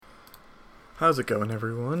How's it going,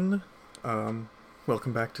 everyone?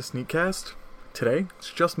 Welcome back to Sneakcast. Today,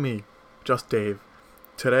 it's just me, just Dave.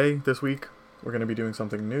 Today, this week, we're going to be doing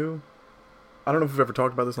something new. I don't know if we've ever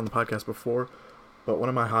talked about this on the podcast before, but one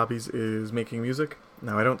of my hobbies is making music.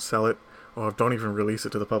 Now, I don't sell it, or don't even release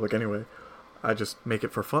it to the public anyway. I just make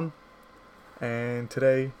it for fun. And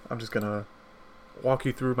today, I'm just going to walk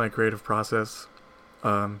you through my creative process,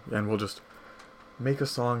 and we'll just make a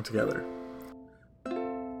song together.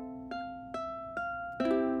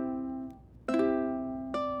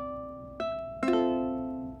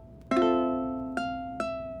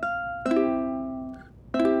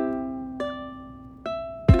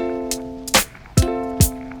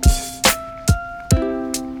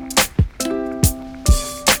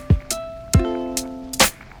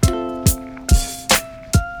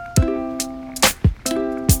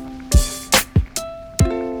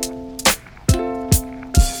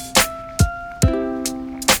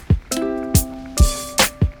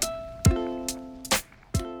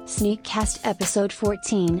 Sneakcast episode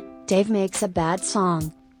 14, Dave makes a bad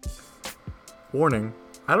song. Warning,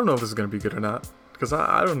 I don't know if this is going to be good or not, because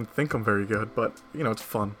I don't think I'm very good, but, it's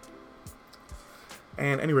fun.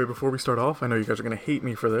 And anyway, before we start off, I know you guys are going to hate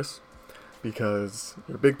me for this, because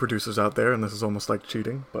you're big producers out there, and this is almost like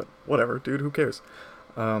cheating, but whatever, dude, who cares?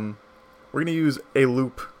 We're going to use a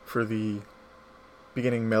loop for the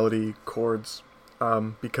beginning melody chords,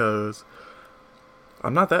 because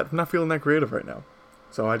I'm not feeling that creative right now.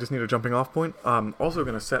 So I just need a jumping off point. I'm also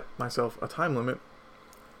going to set myself a time limit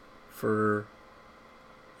for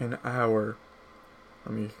an hour.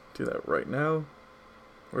 Let me do that right now.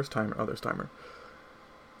 Where's timer? Oh, there's timer.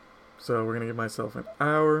 So we're going to give myself an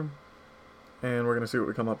hour, and we're going to see what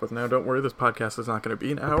we come up with. Now, don't worry, this podcast is not going to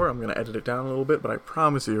be an hour. I'm going to edit it down a little bit, but I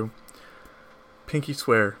promise you, pinky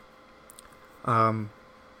swear, I'm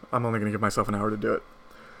only going to give myself an hour to do it.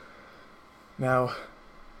 Now,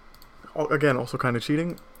 again, also kind of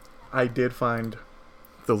cheating, I did find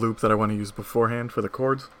the loop that I want to use beforehand for the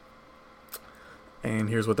chords. And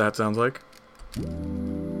here's what that sounds like.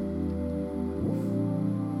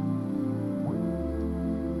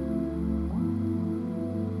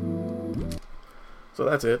 So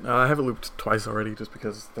that's it. I have it looped twice already just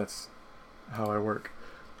because that's how I work.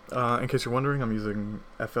 In case you're wondering, I'm using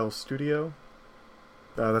FL Studio.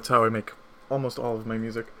 That's how I make almost all of my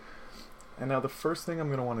music. And now the first thing I'm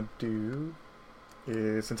going to want to do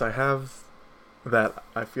is, since I have that,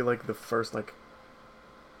 I feel like the first thing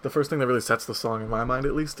that really sets the song in my mind,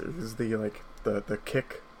 at least, is the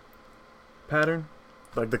kick pattern,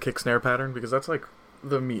 like the kick snare pattern, because that's like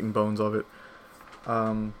the meat and bones of it.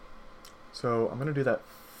 So I'm going to do that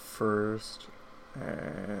first,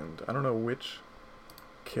 and I don't know which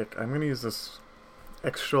kick. I'm going to use this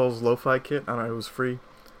X-Shells Lo-Fi kit. I don't know, it was free,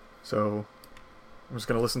 so I'm just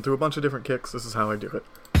going to listen through a bunch of different kicks. This is how I do it.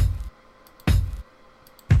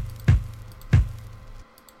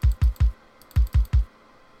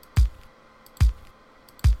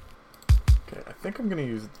 Okay, I think I'm going to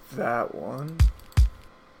use that one.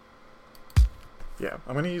 Yeah,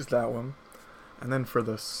 I'm going to use that one. And then for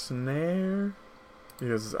the snare,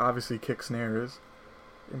 because obviously kick snare is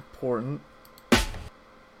important,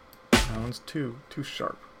 that one's too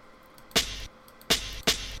sharp.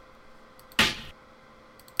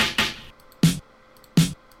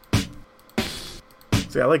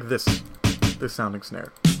 See, I like this sounding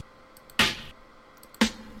snare.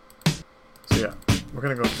 So yeah, we're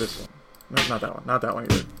gonna go with this one. No, not that one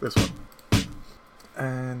either. This one.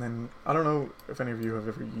 And then, I don't know if any of you have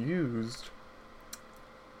ever used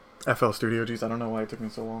FL Studio. Geez, I don't know why it took me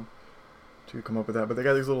so long to come up with that, but they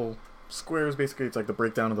got these little squares. Basically, it's like the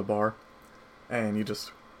breakdown of the bar, and you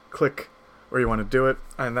just click where you want to do it,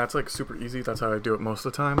 and that's like super easy. That's how I do it most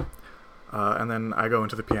of the time. And then I go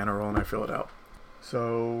into the piano roll and I fill it out.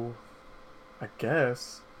 So, I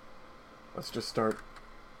guess, let's just start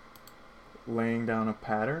laying down a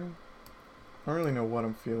pattern. I don't really know what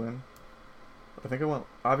I'm feeling. I think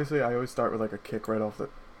obviously I always start with like a kick right off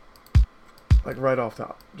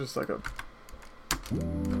top. Just like a,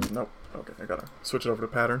 nope, okay, I gotta switch it over to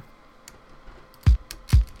pattern.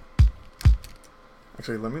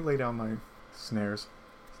 Actually, let me lay down my snares.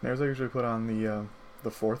 Snares I usually put on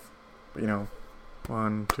the fourth, but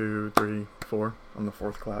 1, 2, 3, 4 on the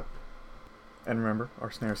fourth clap. And remember,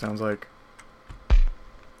 our snare sounds like,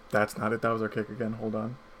 that's not it, that was our kick again, hold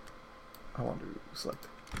on. I want to select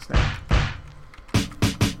snare.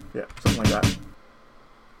 Yeah, something like that.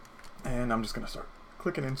 And I'm just going to start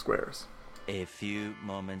clicking in squares. A few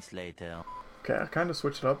moments later. Okay, I kind of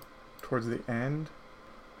switched it up towards the end.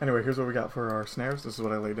 Anyway, here's what we got for our snares. This is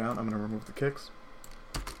what I laid down. I'm going to remove the kicks.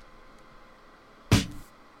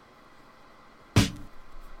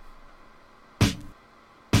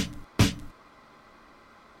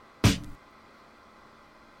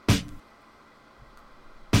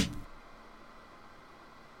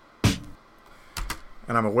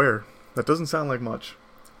 And I'm aware that doesn't sound like much,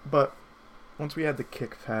 but once we add the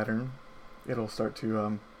kick pattern, it'll start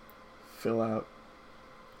to fill out.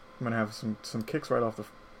 I'm gonna have some kicks right off the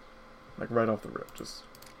rip, just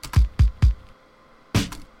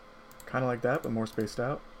kind of like that, but more spaced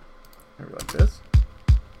out. Maybe like this.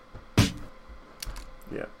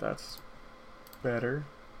 Yeah, that's better.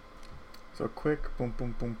 So quick, boom,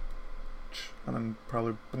 boom, boom, and then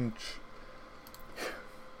probably boom.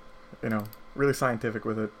 You know, really scientific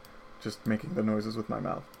with it, just making the noises with my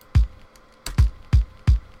mouth.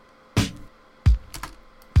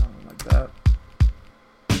 Like that.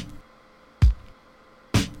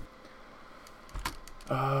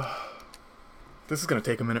 This is gonna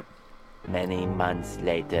take a minute. Many months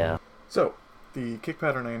later. So, the kick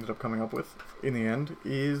pattern I ended up coming up with in the end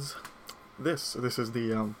is this. This is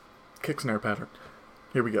the kick snare pattern.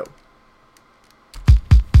 Here we go.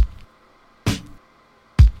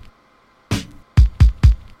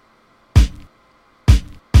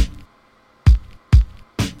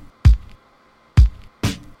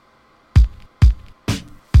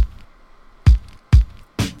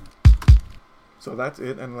 So that's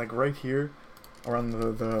it, and like right here, around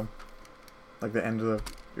the end of the,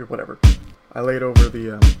 or whatever, I laid over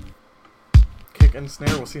the kick and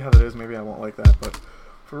snare. We'll see how that is. Maybe I won't like that, but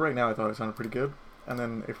for right now I thought it sounded pretty good. And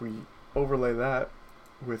then if we overlay that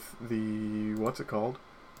with the, what's it called?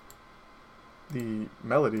 The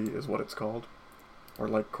melody is what it's called, or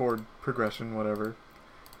like chord progression, whatever.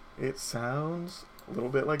 It sounds a little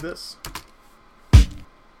bit like this.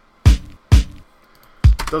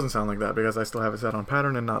 Doesn't sound like that because I still have it set on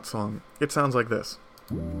pattern and not song. It sounds like this.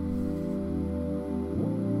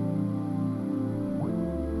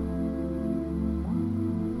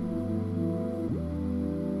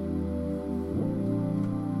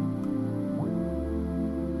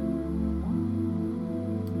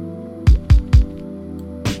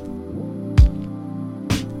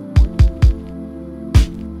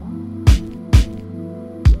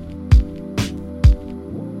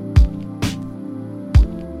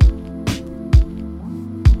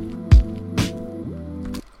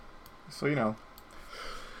 So, you know,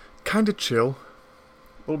 kind of chill.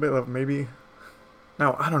 A little bit of maybe.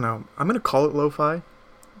 Now, I don't know. I'm going to call it lo-fi.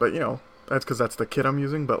 But, you know, that's because that's the kit I'm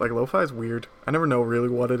using. But, like, lo-fi is weird. I never know really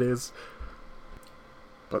what it is.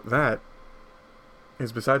 But that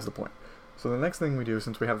is besides the point. So the next thing we do,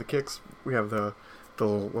 since we have the kicks, we have the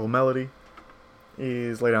little melody,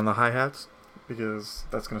 is lay down the hi-hats. Because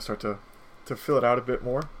that's going to start to fill it out a bit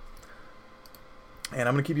more. And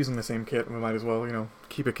I'm going to keep using the same kit. We might as well, you know,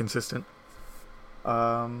 keep it consistent.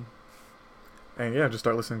 And yeah, just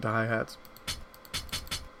start listening to hi-hats.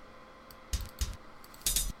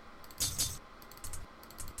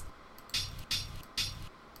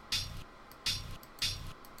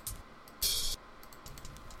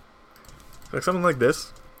 Like something like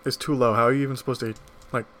this is too low. How are you even supposed to,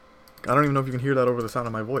 like, I don't even know if you can hear that over the sound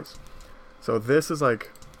of my voice. So this is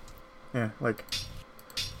like, yeah, like,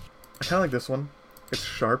 I kind of like this one. It's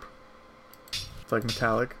sharp. It's like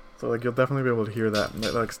metallic. So like you'll definitely be able to hear that. And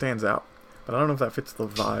it like stands out. But I don't know if that fits the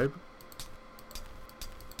vibe.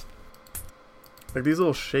 Like these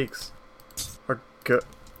little shakes are good.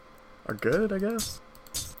 Are good, I guess?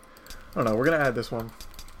 I don't know. We're going to add this one.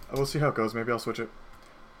 We'll see how it goes. Maybe I'll switch it.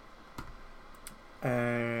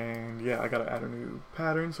 And yeah, I got to add a new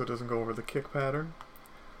pattern so it doesn't go over the kick pattern.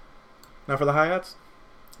 Now for the hi-hats,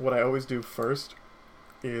 what I always do first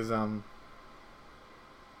is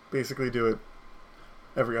basically do it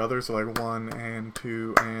every other, so like 1 and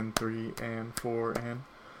 2 and 3 and 4 and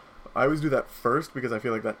I always do that first because I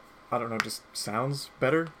feel like that, I don't know, just sounds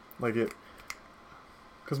better. Like it,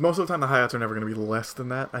 because most of the time the hi-hats are never going to be less than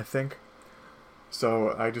that, I think.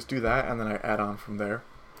 So I just do that and then I add on from there.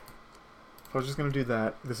 If I was just going to do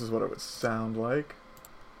that, this is what it would sound like.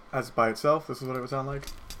 As by itself, this is what it would sound like.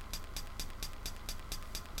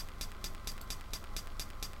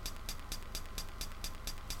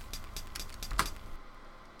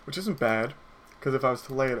 Which isn't bad, because if I was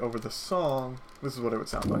to lay it over the song, this is what it would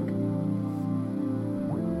sound like.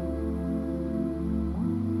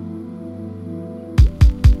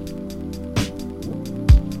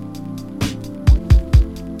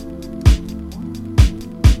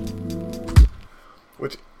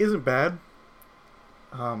 Which isn't bad.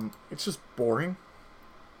 It's just boring.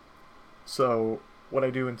 So what I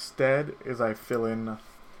do instead is I fill in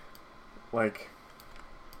like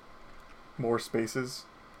more spaces.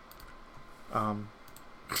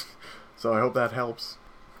 So I hope that helps.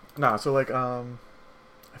 Nah, so like I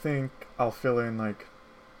think I'll fill in like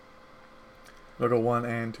I'll go 1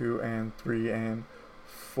 and 2 and 3 and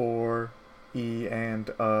 4 E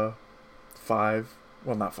and 5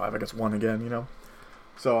 well, not 5, I guess 1 again, you know?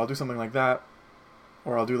 So I'll do something like that,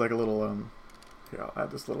 or I'll do like a little, here, I'll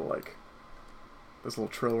add this little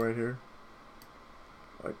trill right here.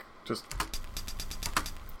 Like, just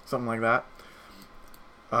something like that.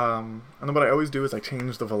 And then what I always do is I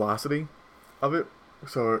change the velocity of it,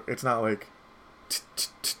 so it's not like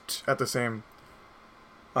at the same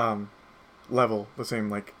level, the same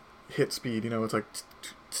like hit speed, you know, it's like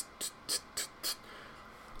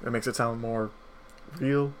it makes it sound more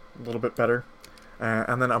real, a little bit better.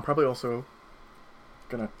 And then I'm probably also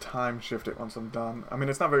gonna time shift it once I'm done. I mean,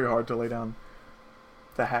 it's not very hard to lay down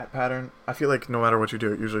the hat pattern. I feel like no matter what you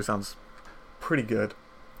do, it usually sounds pretty good.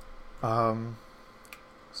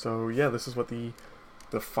 So yeah, this is what the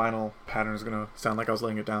final pattern is gonna sound like. I was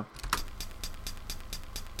laying it down.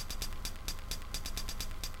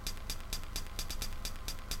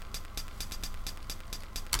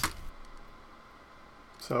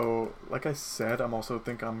 So like I said, I'm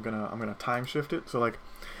gonna time shift it. So like,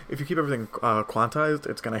 if you keep everything quantized,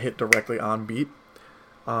 it's gonna hit directly on beat,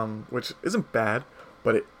 which isn't bad,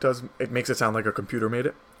 but it makes it sound like a computer made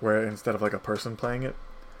it, where instead of like a person playing it.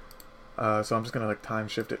 So I'm just gonna like time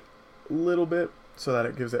shift it a little bit so that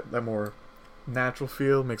it gives it that more natural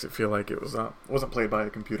feel, makes it feel like it wasn't played by a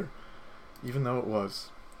computer, even though it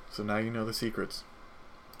was. So now you know the secrets.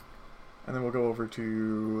 And then we'll go over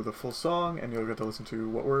to the full song, and you'll get to listen to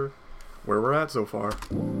where we're at so far.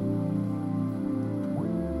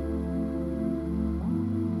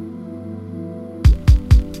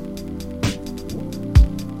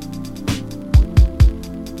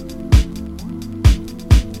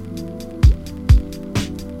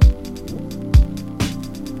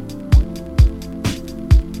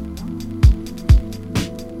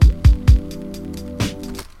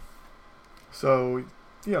 So,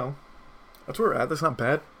 you know, that's where we're at. That's not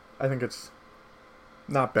bad. I think it's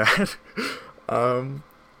not bad.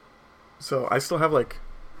 So I still have like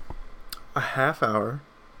a half hour.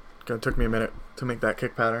 It took me a minute to make that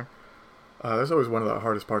kick pattern. That's always one of the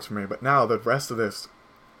hardest parts for me. But now the rest of this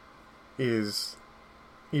is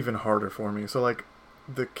even harder for me. So like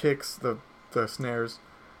the kicks, the snares,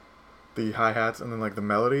 the hi-hats, and then like the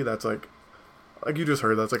melody, that's like you just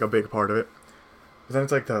heard, that's like a big part of it. But then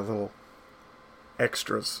it's like the little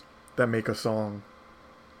extras that make a song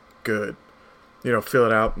good, you know, fill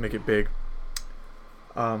it out, make it big.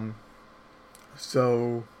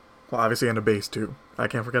 So, well, obviously, and a bass too. I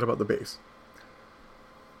can't forget about the bass.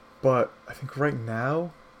 But I think right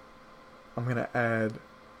now I'm gonna add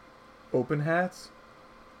open hats.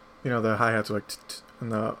 You know, the hi-hats are like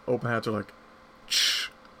and the open hats are like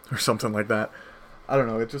or something like that. I don't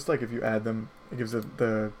know, it's just like if you add them, it gives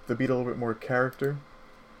the beat a little bit more character.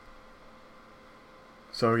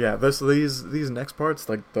 So yeah, these next parts,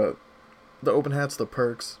 like the open hats, the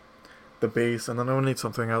perks, the bass, and then I'm gonna need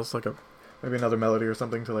something else, like maybe another melody or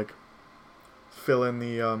something to like fill in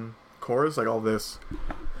the chorus, like all this.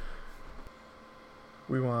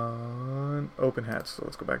 We want open hats, so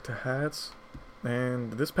let's go back to hats.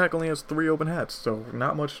 And this pack only has 3 open hats, so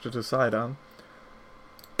not much to decide on.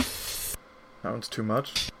 That one's too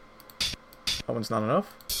much. That one's not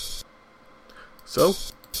enough. So,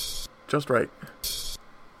 just right.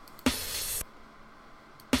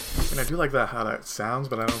 And I do like that how that sounds,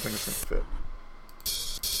 but I don't think it's gonna fit.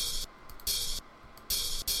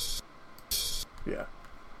 Yeah.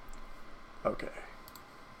 Okay.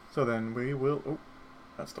 So then we will. Oh,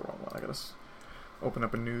 that's the wrong one. I gotta open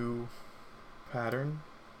up a new pattern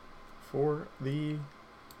for the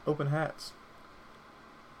open hats.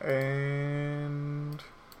 And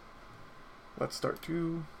let's start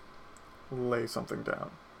to lay something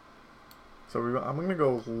down. So I'm going to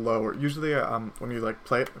go lower. Usually when you like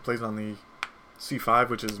play it, it plays on the C5,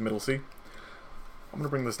 which is middle C. I'm going to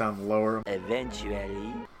bring this down lower.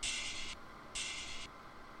 Eventually.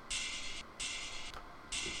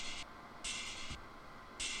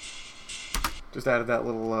 Just added that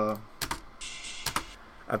little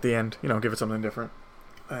at the end, you know, give it something different.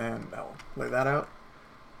 And I'll lay that out.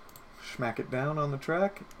 Smack it down on the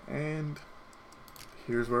track, and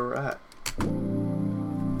here's where we're at.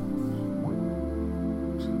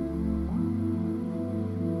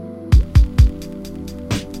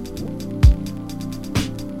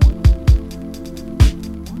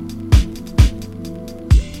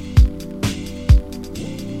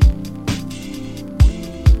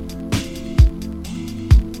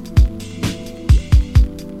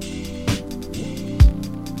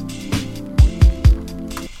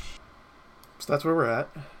 So that's where we're at.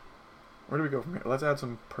 Where do we go from here? Let's add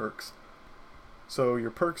some perks. So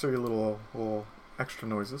your perks are your little extra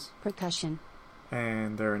noises. Percussion.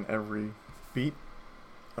 And they're in every beat.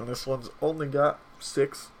 And this one's only got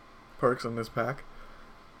 6 perks in this pack.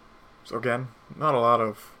 So again, not a lot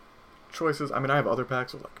of choices. I mean, I have other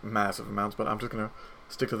packs with like massive amounts, but I'm just gonna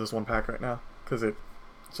stick to this one pack right now because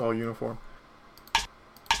it's all uniform.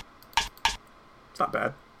 It's not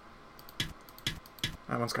bad.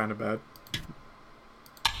 That one's kind of bad.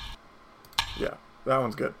 Yeah, that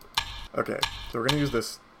one's good. Okay, so we're gonna use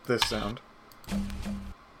this sound.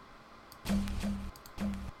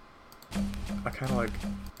 I kind of like,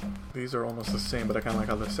 these are almost the same, but I kind of like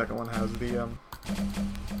how the second one has the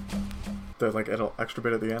like extra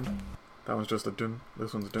bit at the end. That one's just a dun,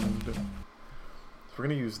 this one's dun dun. So we're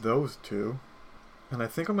gonna use those two, and I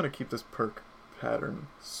think I'm gonna keep this perk pattern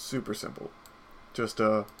super simple. Just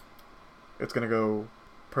it's gonna go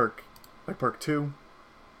perk 2,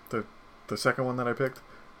 the second one that I picked,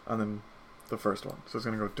 and then the first one. So it's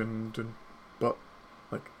gonna go dun dun, but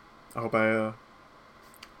like, I hope I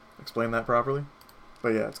explained that properly. But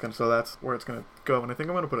yeah, it's gonna, so that's where it's gonna go, and I think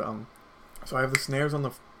I'm gonna put it on. So I have the snares on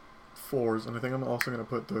the 4s, and I think I'm also gonna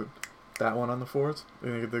put that one on the 4s,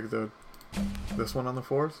 and this one on the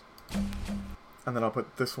 4s, and then I'll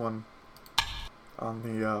put this one on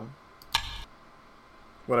the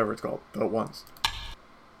whatever it's called, the 1s,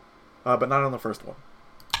 but not on the first one.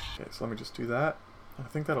 Okay, so let me just do that. I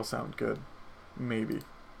think that'll sound good, maybe,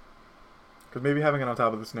 because maybe having it on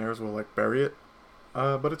top of the snares will like bury it.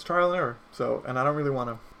 But it's trial and error. So, and I don't really want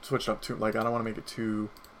to switch it up too. Like, I don't want to make it too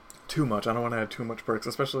much. I don't want to add too much perks,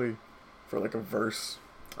 especially for like a verse,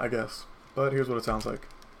 I guess. But here's what it sounds like.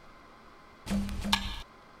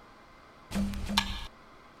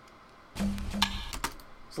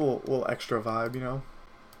 It's a little extra vibe, you know.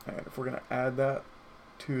 And if we're gonna add that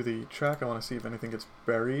to the track, I want to see if anything gets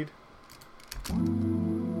buried.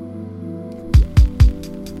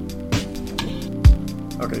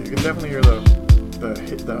 Okay, you can definitely hear that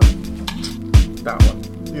one,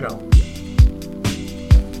 you know.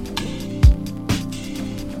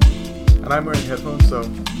 And I'm wearing headphones, so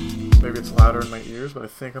maybe it's louder in my ears, but I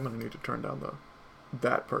think I'm gonna need to turn down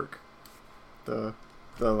that perk, the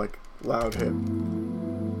like loud hit.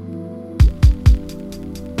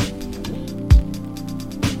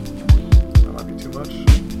 That might be too much.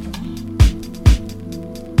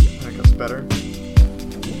 I think that's better.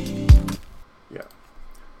 Yeah.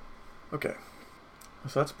 Okay.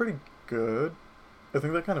 So that's pretty good. I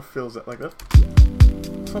think that kind of fills it like that.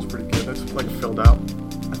 Sounds pretty good. That's like filled out,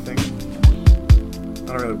 I think.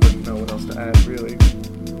 I don't really know what else to add, really.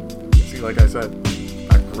 See, like I said,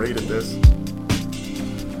 not great at this.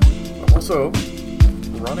 I'm also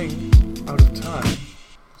running out of time.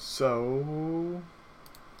 So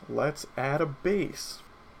let's add a bass.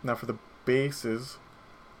 Now for the basses,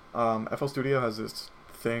 FL Studio has this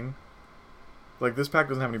thing. Like, this pack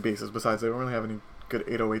doesn't have any basses. Besides, they don't really have any good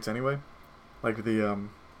 808s anyway. Like the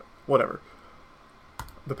whatever.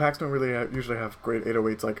 The packs don't really usually have great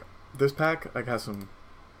 808s. Like, this pack like has some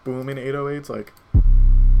booming 808s. Like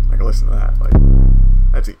listen to that. Like,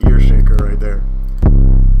 that's an ear shaker right there.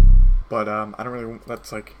 But I don't really.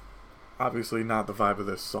 That's like obviously not the vibe of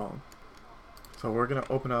this song. So we're gonna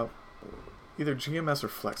open up either GMS or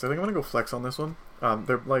Flex. I think I'm gonna go Flex on this one.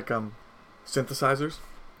 They're like synthesizers.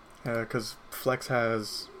 Because Flex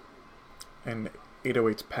has an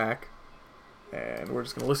 808s pack, and we're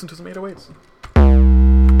just going to listen to some 808s.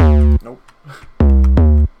 Nope.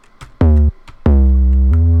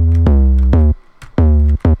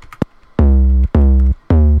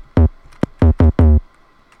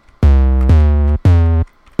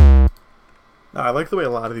 Now, I like the way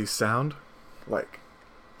a lot of these sound. Like,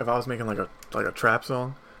 if I was making like a trap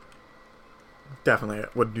song, definitely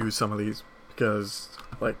would use some of these, because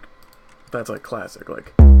like that's like classic,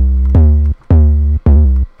 like.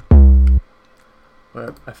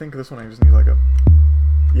 But I think this one I just need like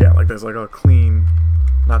like there's like a clean,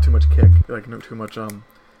 not too much kick, like no too much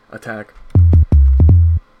attack.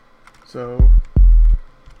 So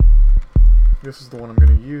this is the one I'm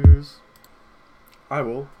gonna use. I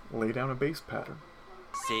will lay down a bass pattern.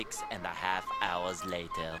 6.5 hours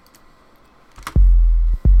later.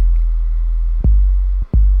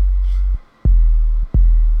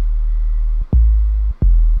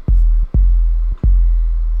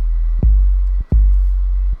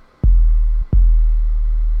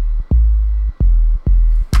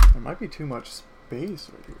 Might be too much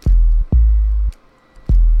space right here.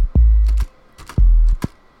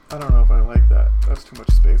 I don't know if I like that. That's too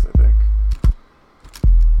much space, I think.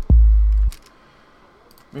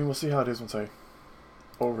 I mean, we'll see how it is once I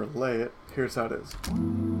overlay it. Here's how it is.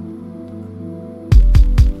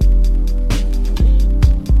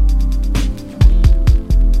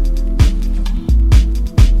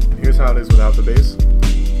 And here's how it is without the bass.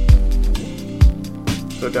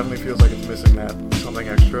 So it definitely feels like it's missing that something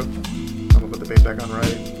extra. I'm gonna put the bass back on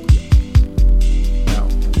right now.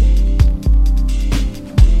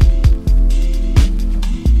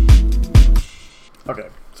 Okay,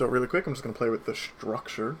 so really quick, I'm just gonna play with the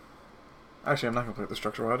structure. Actually, I'm not gonna play with the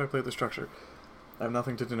structure. Why would I play with the structure? I have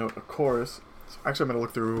nothing to denote a chorus. So actually, I'm gonna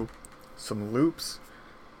look through some loops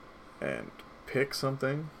and pick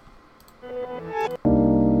something.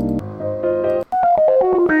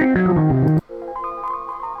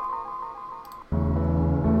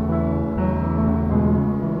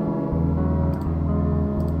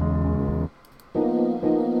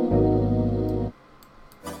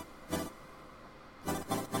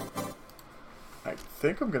 I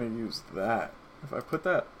think I'm gonna use that. If I put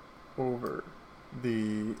that over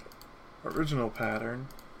the original pattern,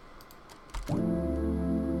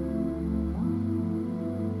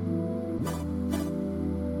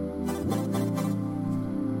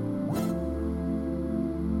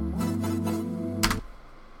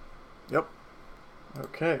 yep.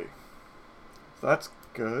 Okay. So that's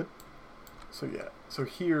good. So yeah. So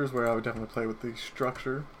here's where I would definitely play with the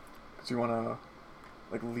structure, because you want to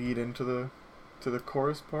like lead into the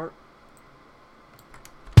chorus part.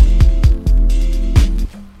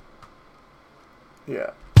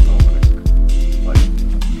 Yeah. So I'm gonna like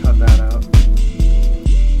cut that out.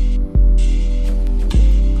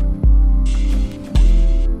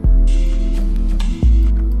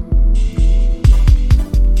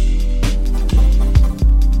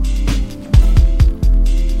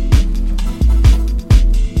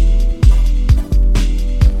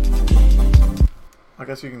 I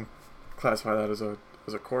guess you can classify that as a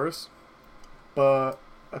chorus, but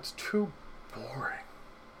that's too boring.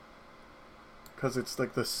 Because it's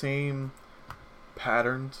like the same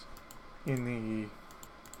patterns in the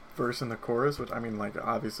verse and the chorus, which I mean, like,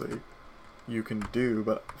 obviously you can do,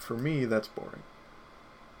 but for me that's boring.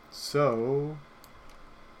 So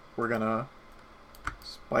we're gonna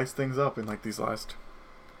spice things up in like these last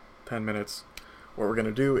 10 minutes. What we're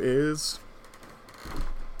gonna do is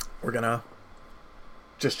we're gonna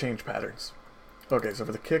just change patterns. Okay, so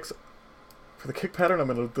for the kick pattern, I'm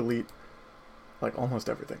gonna delete like almost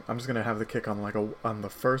everything. I'm just gonna have the kick on like on the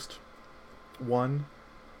first one,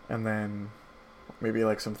 and then maybe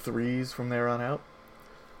like some threes from there on out.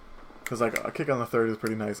 Cause like a kick on the third is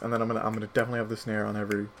pretty nice, and then I'm gonna definitely have the snare on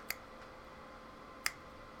every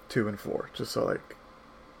 2 and 4, just so like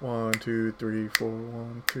 1, 2, 3, 4,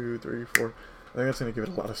 1, 2, 3, 4. I think that's gonna give it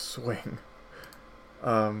a lot of swing.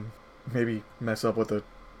 Maybe mess up what the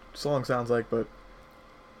song sounds like, but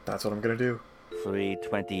that's what I'm gonna do.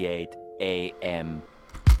 3:28 a.m.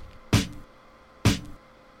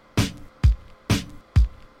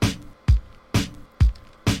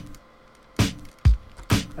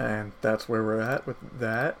 And that's where we're at with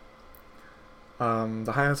that.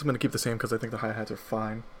 The hi-hats I'm going to keep the same because I think the hi-hats are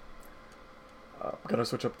fine. I'm going to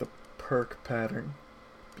switch up the perk pattern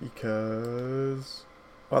because,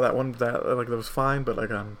 well, that was fine, but like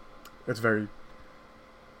it's very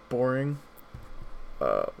boring.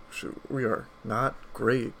 Shoot, we are not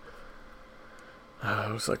great.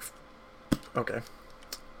 It's like, okay.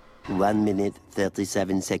 1 minute,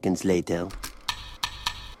 37 seconds later.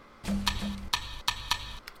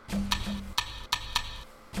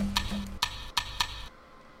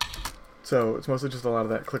 So it's mostly just a lot of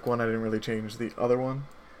that click one. I didn't really change the other one.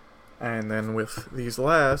 And then with these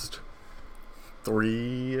last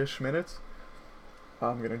 3-ish minutes,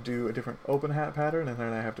 I'm going to do a different open hat pattern, and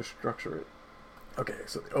then I have to structure it. Okay,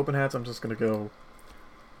 so the open hats, I'm just going to go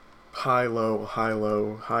high, low, high,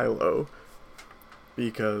 low, high, low,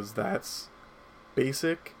 because that's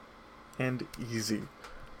basic and easy,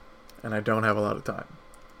 and I don't have a lot of time.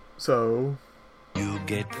 So You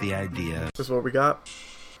get the idea. this is what we got.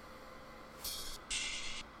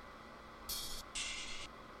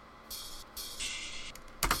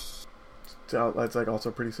 So that's like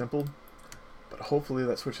also pretty simple, but hopefully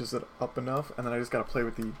that switches it up enough, and then I just gotta play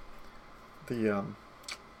with the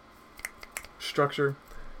structure,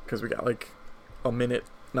 because we got like a minute,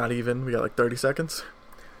 not even, we got like 30 seconds.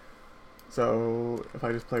 So if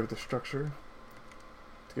I just play with the structure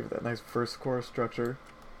to give it that nice first chorus structure,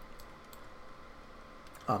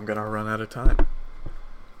 I'm gonna run out of time.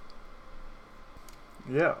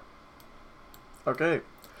 Yeah. Okay.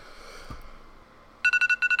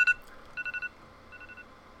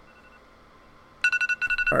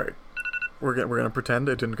 Alright, we're gonna pretend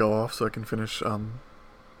it didn't go off so I can finish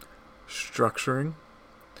structuring.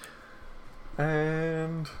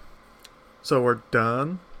 And so we're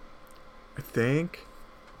done, I think.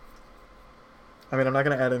 I mean, I'm not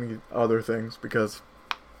gonna add any other things because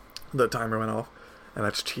the timer went off, and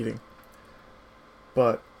that's cheating.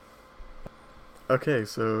 But, okay,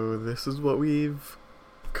 so this is what we've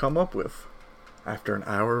come up with after an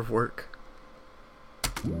hour of work.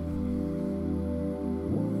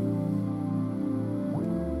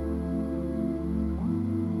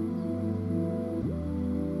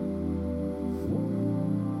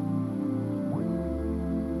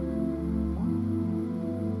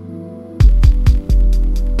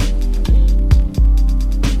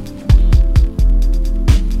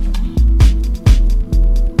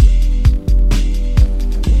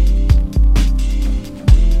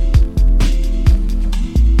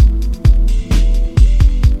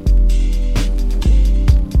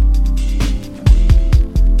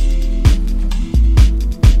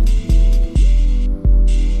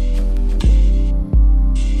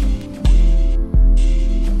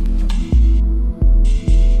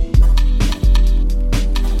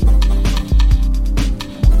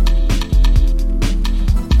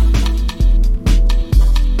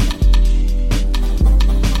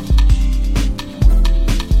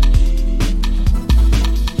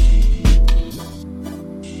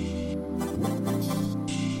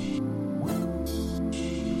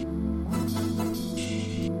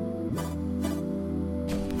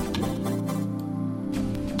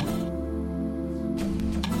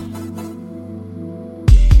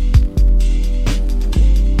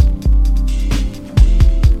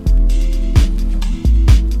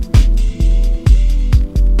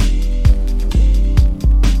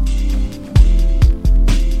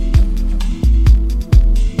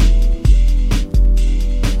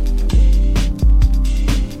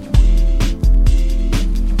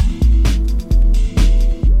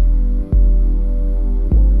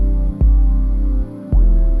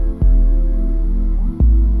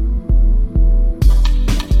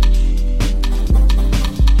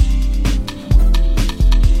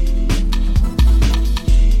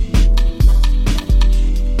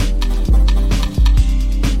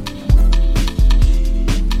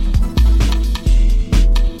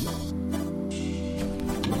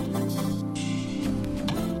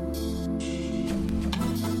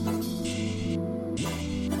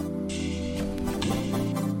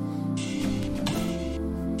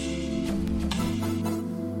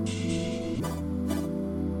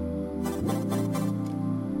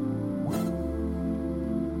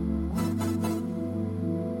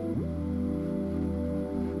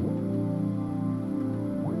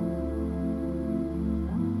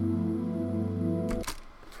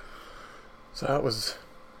 So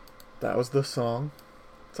that was the song.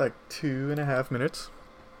 It's like 2.5 minutes.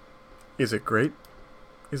 Is it great?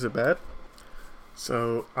 Is it bad?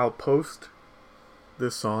 So I'll post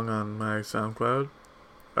this song on my SoundCloud,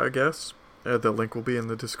 I guess. The link will be in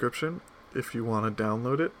the description if you want to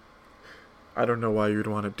download it. I don't know why you'd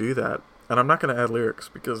want to do that. And I'm not going to add lyrics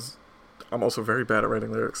because I'm also very bad at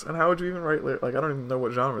writing lyrics. And how would you even write lyrics? Like, I don't even know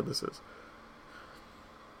what genre this is.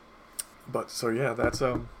 But, so yeah, that's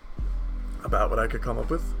about what I could come up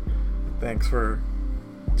with. Thanks for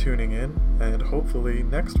tuning in, and hopefully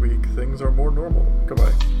next week things are more normal.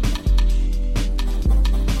 Goodbye.